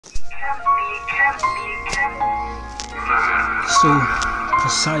So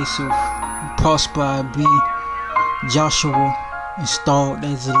precise, so prosper I be. Joshua installed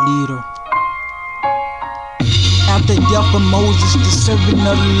as a leader. After death of Moses, the servant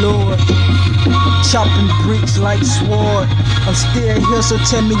of the Lord, chopping bricks like sword. I'm still here, so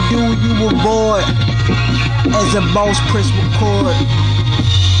tell me, do you avoid? As a boss press record.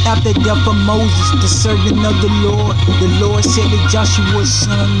 After death of Moses, the servant of the Lord said to Joshua,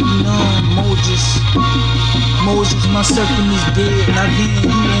 son, none, Moses, my servant is dead. Now then, you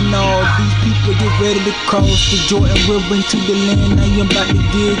and all these people get ready to cross the Jordan River into the land I am about to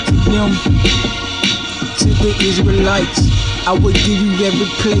give to them, to the Israelites. I will give you every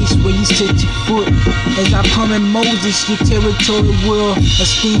place where you set your foot. As I promised Moses, your territory will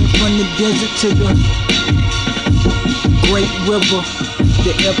extend from the desert to the great river.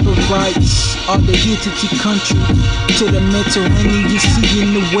 The Ephraimites are the Hittite country, to the Mediterranean Sea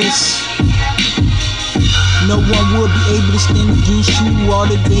in the west. No one will be able to stand against you all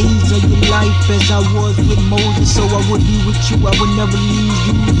the days of your life, as I was with Moses, so I will be with you. I will never leave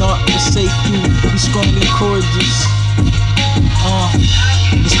you, not forsake you. Be strong and courageous.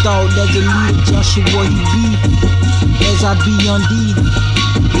 Installed as a leader, Joshua he be, as I be youngdee.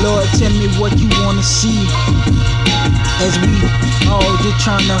 Lord, tell me what you wanna see, as we all just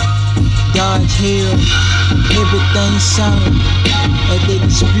tryna dodge hell. Everything sound as they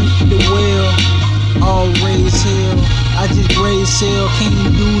dispute the well. All raise hell, I just raise hell,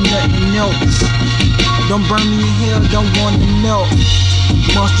 can't do nothing else. Don't burn me in hell, don't wanna melt.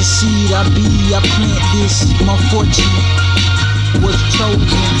 Mustard seed I be, I plant this, my fortune was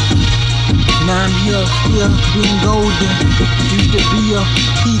chosen. Now I'm here, being golden. Used to be a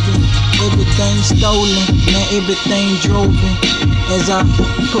heathen, everything stolen, now everything droven. As I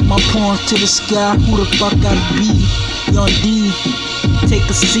put my palms to the sky, who the fuck I be? youngdee, take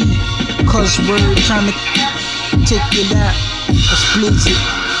a seat, cause we're trying to take it out, explicit.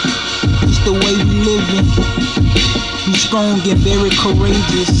 It's the way we living. Be strong and very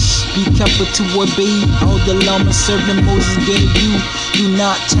courageous. Be careful to obey all the law my servant Moses gave you. Do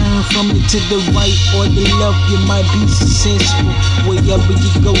not turn from it to the right or the left. You might be successful wherever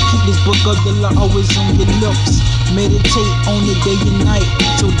you go. Keep this book of the law always on your lips. Meditate on it day and night,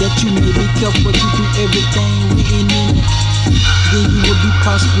 so that you may be careful to do everything written in it. Then you will be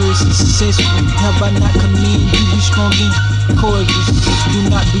prosperous and successful. Have I not commanded you? Be strong and courageous. Do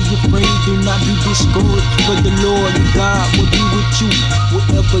not be afraid, do not be discouraged, for the Lord your God will be with you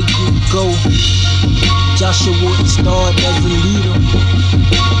wherever you go. Joshua installed as a leader,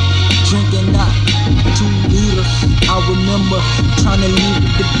 drinking not 2 liters. I remember trying to live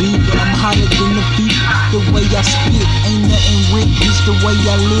with the beaver. I'm hotter than the people. The way I spit ain't nothing rich, it's the way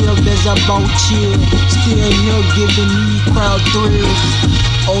I live as I bout chill. Still here giving me crowd thrills.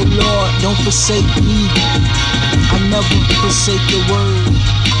 Oh Lord, don't forsake me, I never forsake your word.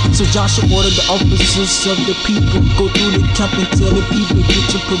 So Joshua ordered the officers of the people, go through the camp and tell the people, get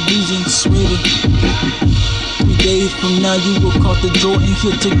your provisions ready. 3 days from now you will cross the Jordan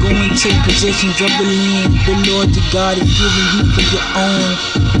here to go and take possessions of the land the Lord your God is giving you for your own.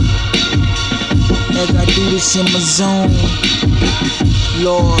 As I do this in my zone,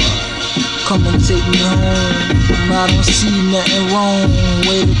 Lord, come and take me home. I don't see nothing wrong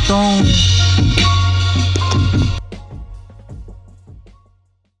with the throne.